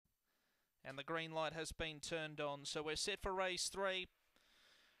and the green light has been turned on. So we're set for race 3.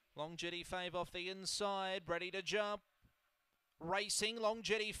 Long Jetty Fave off the inside, ready to jump. Racing, Long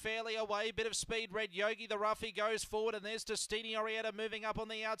Jetty fairly away, bit of speed, Red Yogi, the roughie goes forward, and there's Destini Orietta moving up on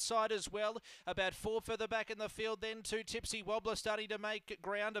the outside as well. About 4 further back in the field, then 2 Tipsy Wobbler starting to make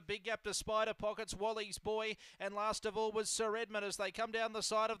ground, a big gap to Spider Pockets, Wally's Boy, and last of all was Sir Edmund as they come down the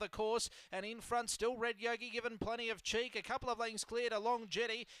side of the course, and in front still Red Yogi given plenty of cheek, a couple of lengths clear to Long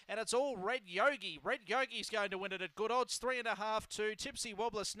Jetty, and it's all Red Yogi. Red Yogi's going to win it at good odds, 3.5 to Tipsy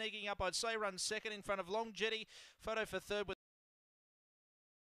Wobbler sneaking up, I'd say runs second in front of Long Jetty, photo for third with